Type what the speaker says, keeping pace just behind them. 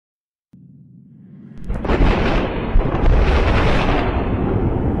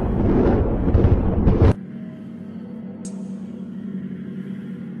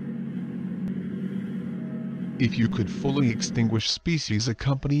If you could fully extinguish species a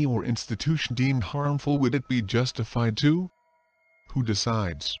company or institution deemed harmful, would it be justified to? Who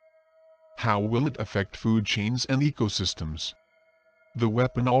decides? How will it affect food chains and ecosystems? The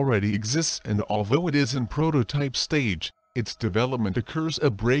weapon already exists, and although it is in prototype stage, its development occurs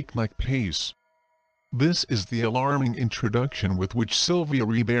at breakneck pace. This is the alarming introduction with which Silvia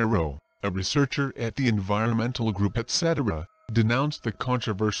Ribeiro, a researcher at the environmental group etc., denounced the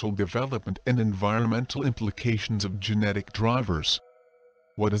controversial development and environmental implications of genetic drivers.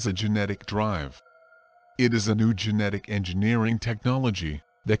 What is a genetic drive? It is a new genetic engineering technology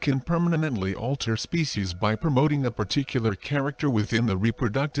that can permanently alter species by promoting a particular character within the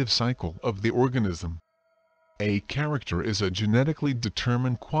reproductive cycle of the organism. A character is a genetically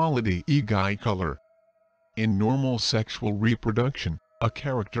determined quality, e.g. color. In normal sexual reproduction, a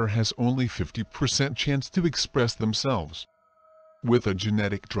character has only 50% chance to express themselves. With a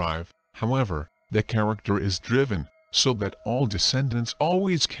genetic drive, however, the character is driven, so that all descendants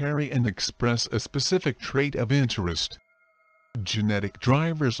always carry and express a specific trait of interest. Genetic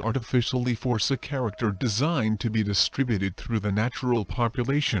drivers artificially force a character design to be distributed through the natural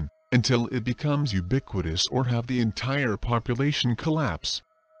population, until it becomes ubiquitous or have the entire population collapse.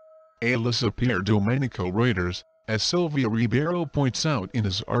 Elisa Pierre Domenico Reuters, as Silvia Ribeiro points out in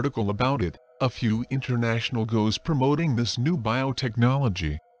his article about it, a few international goes promoting this new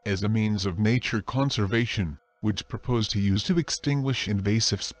biotechnology as a means of nature conservation, which propose to use to extinguish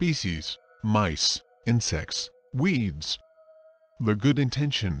invasive species, mice, insects, weeds. The good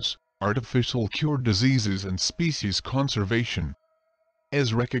intentions, artificial cure diseases and species conservation.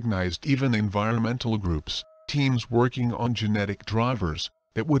 As recognized even environmental groups, teams working on genetic drivers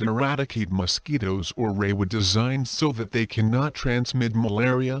that would eradicate mosquitoes or would designed so that they cannot transmit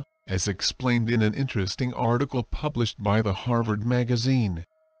malaria, as explained in an interesting article published by the Harvard magazine.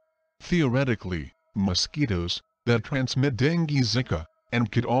 Theoretically, mosquitoes that transmit dengue, Zika,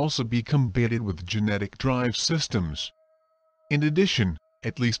 and could also be combated with genetic drive systems. In addition,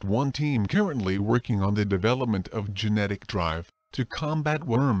 at least one team currently working on the development of genetic drive to combat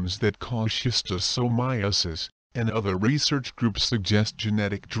worms that cause schistosomiasis, and other research groups suggest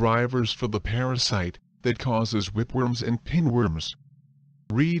genetic drivers for the parasite that causes whipworms and pinworms.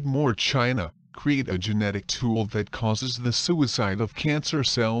 Read more. China, create a genetic tool that causes the suicide of cancer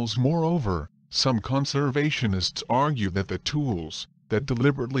cells. Moreover, some conservationists argue that the tools that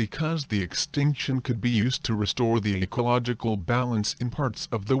deliberately cause the extinction could be used to restore the ecological balance in parts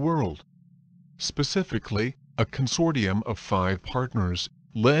of the world. Specifically, a consortium of 5 partners,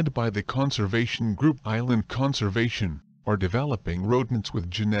 led by the conservation group Island Conservation, are developing rodents with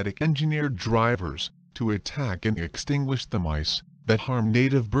genetic engineered drivers to attack and extinguish the mice that harm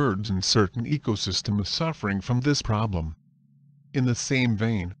native birds in certain ecosystems suffering from this problem. In the same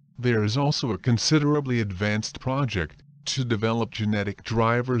vein, there is also a considerably advanced project to develop genetic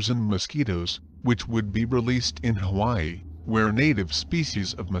drivers in mosquitoes, which would be released in Hawaii, where native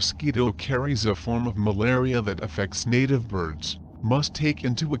species of mosquito carries a form of malaria that affects native birds. Must take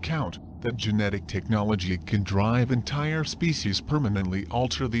into account that genetic technology can drive entire species permanently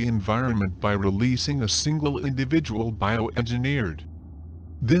alter the environment by releasing a single individual bioengineered.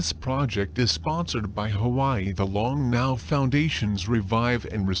 This project is sponsored by Hawaii, the Long Now Foundation's Revive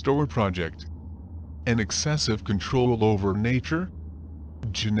and Restore project. An excessive control over nature?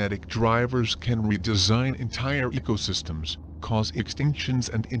 Genetic drivers can redesign entire ecosystems, cause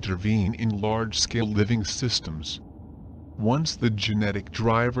extinctions and intervene in large-scale living systems. Once the genetic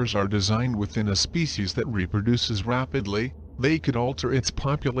drivers are designed within a species that reproduces rapidly, they could alter its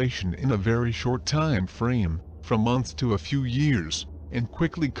population in a very short time frame, from months to a few years, and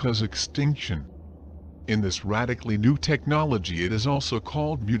quickly cause extinction. In this radically new technology, it is also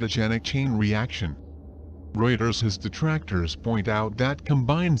called mutagenic chain reaction. Reuters' detractors point out that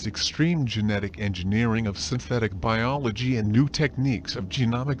combines extreme genetic engineering of synthetic biology and new techniques of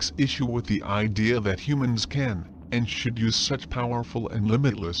genomics, issue with the idea that humans can and should use such powerful and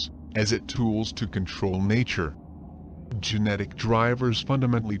limitless as it tools to control nature. Genetic drivers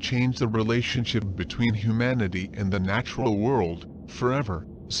fundamentally change the relationship between humanity and the natural world, forever,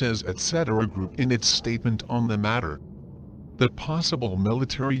 says etc. Group in its statement on the matter. The possible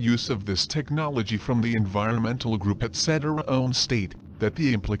military use of this technology from the environmental group etc. own state that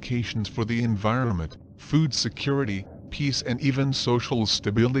the implications for the environment, food security, peace and even social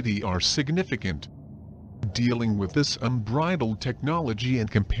stability are significant. Dealing with this unbridled technology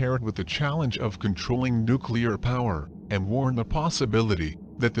and compare it with the challenge of controlling nuclear power, and warn the possibility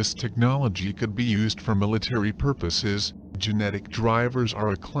that this technology could be used for military purposes. Genetic drivers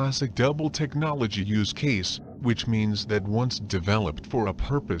are a classic double technology use case, which means that once developed for a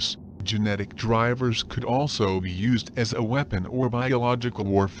purpose, Genetic drivers could also be used as a weapon or biological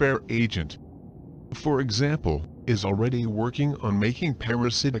warfare agent. For example, is already working on making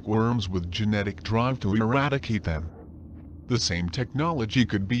parasitic worms with genetic drive to eradicate them. The same technology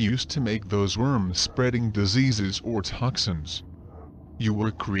could be used to make those worms spreading diseases or toxins. You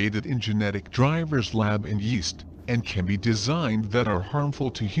were created in genetic drivers lab in yeast, and can be designed that are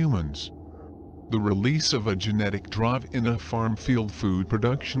harmful to humans. The release of a genetic drive in a farm field food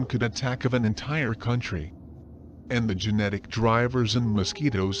production could attack of an entire country. And the genetic drivers in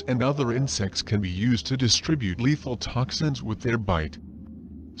mosquitoes and other insects can be used to distribute lethal toxins with their bite.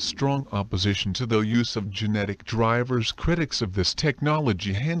 Strong opposition to the use of genetic drivers. Critics of this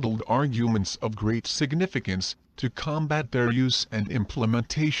technology handled arguments of great significance to combat their use and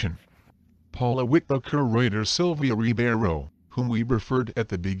implementation. Paula Whitaker Reuter Sylvia Ribeiro, whom we referred at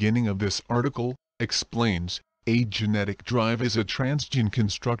the beginning of this article, explains, a genetic drive is a transgene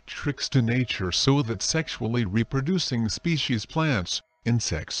construct tricks to nature so that sexually reproducing species plants,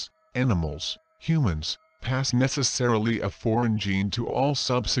 insects, animals, humans, pass necessarily a foreign gene to all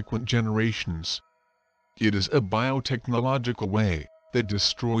subsequent generations. It is a biotechnological way that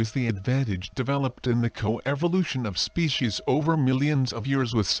destroys the advantage developed in the coevolution of species over millions of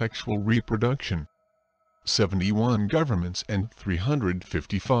years with sexual reproduction. 71 governments and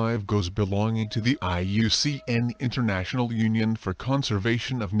 355 GOs belonging to the IUCN International Union for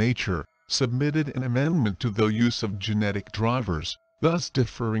Conservation of Nature, submitted an amendment to the use of genetic drivers, thus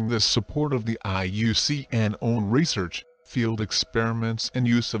deferring the support of the IUCN own research, field experiments and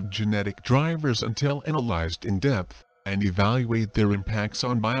use of genetic drivers until analyzed in depth, and evaluate their impacts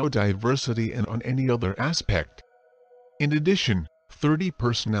on biodiversity and on any other aspect. In addition, 30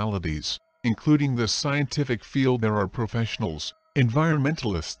 personalities, including the scientific field, there are professionals,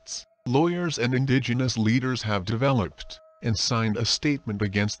 environmentalists, lawyers and indigenous leaders have developed and signed a statement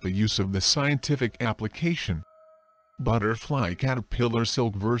against the use of the scientific application. Butterfly caterpillar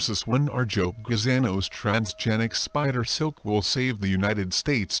silk versus when Arjo Gazano's transgenic spider silk will save the United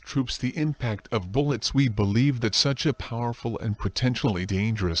States troops. The impact of bullets. We believe that such a powerful and potentially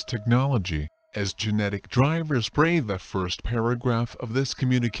dangerous technology as genetic drivers pray the first paragraph of this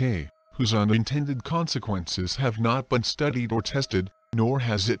communiqué, whose unintended consequences have not been studied or tested, nor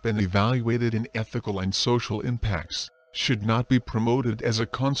has it been evaluated in ethical and social impacts, should not be promoted as a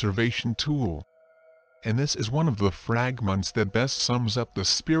conservation tool. And this is one of the fragments that best sums up the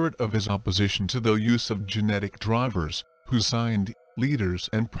spirit of his opposition to the use of genetic drivers, who signed, leaders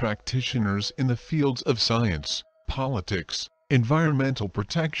and practitioners in the fields of science, politics, environmental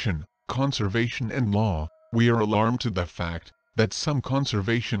protection, conservation and law. We are alarmed to the fact that some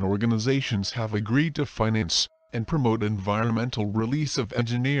conservation organizations have agreed to finance and promote environmental release of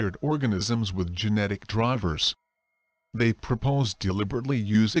engineered organisms with genetic drivers. They propose deliberately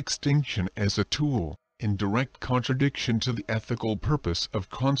use extinction as a tool, in direct contradiction to the ethical purpose of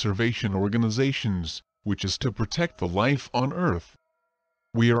conservation organizations, which is to protect the life on Earth.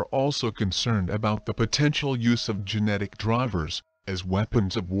 We are also concerned about the potential use of genetic drivers as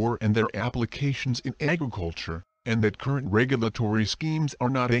weapons of war and their applications in agriculture, and that current regulatory schemes are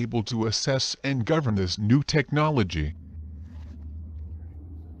not able to assess and govern this new technology.